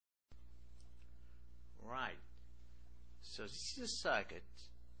Right. So this is a circuit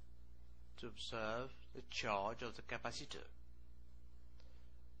to observe the charge of the capacitor.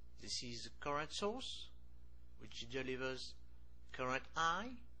 This is the current source which delivers current I.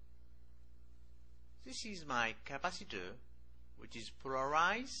 This is my capacitor which is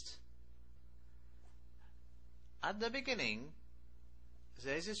polarized. At the beginning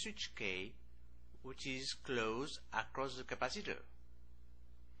there is a switch K which is closed across the capacitor.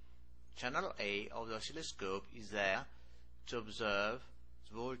 Channel A of the oscilloscope is there to observe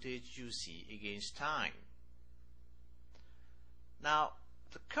the voltage UC against time. Now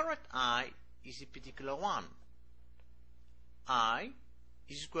the current I is a particular one. I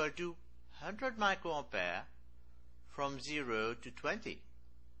is equal to 100 microampere from 0 to 20. It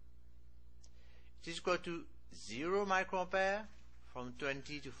is equal to 0 microampere from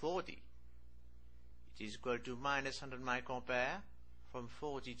 20 to 40. It is equal to minus 100 microampere from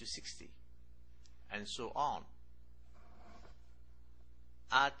 40 to 60, and so on.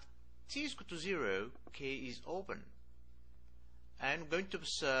 At t is equal to 0, K is open, and we're going to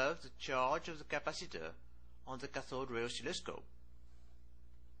observe the charge of the capacitor on the cathode ray oscilloscope.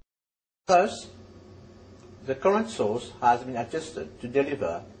 Thus, the current source has been adjusted to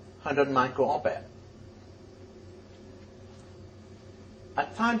deliver 100 microampere.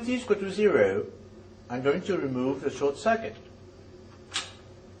 At time t is equal to 0, I'm going to remove the short circuit.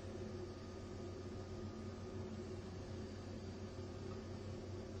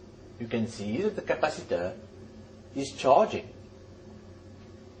 You can see that the capacitor is charging.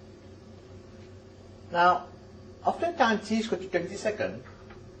 Now, after time t is equal to 20 seconds,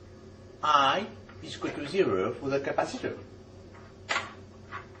 I is equal to 0 for the capacitor.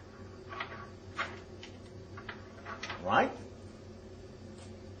 Right?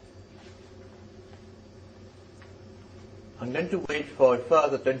 I'm going to wait for a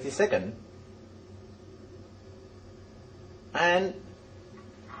further 20 seconds, and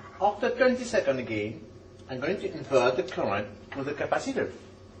after 20 seconds again, I'm going to invert the current to the capacitor.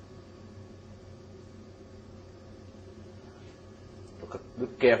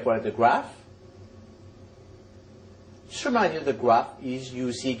 Look carefully at the graph. Just remind you the graph is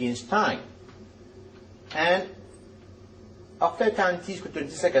UC against time. And after time t is equal to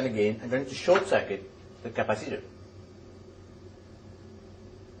 20 seconds again, I'm going to short circuit the capacitor.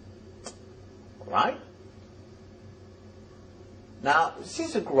 Right? Now, this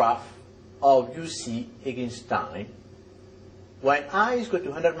is a graph of UC against time when I is equal to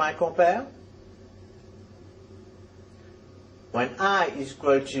 100 microampere, when I is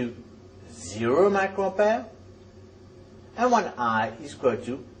equal to 0 microampere, and when I is equal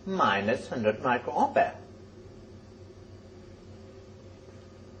to minus 100 microampere.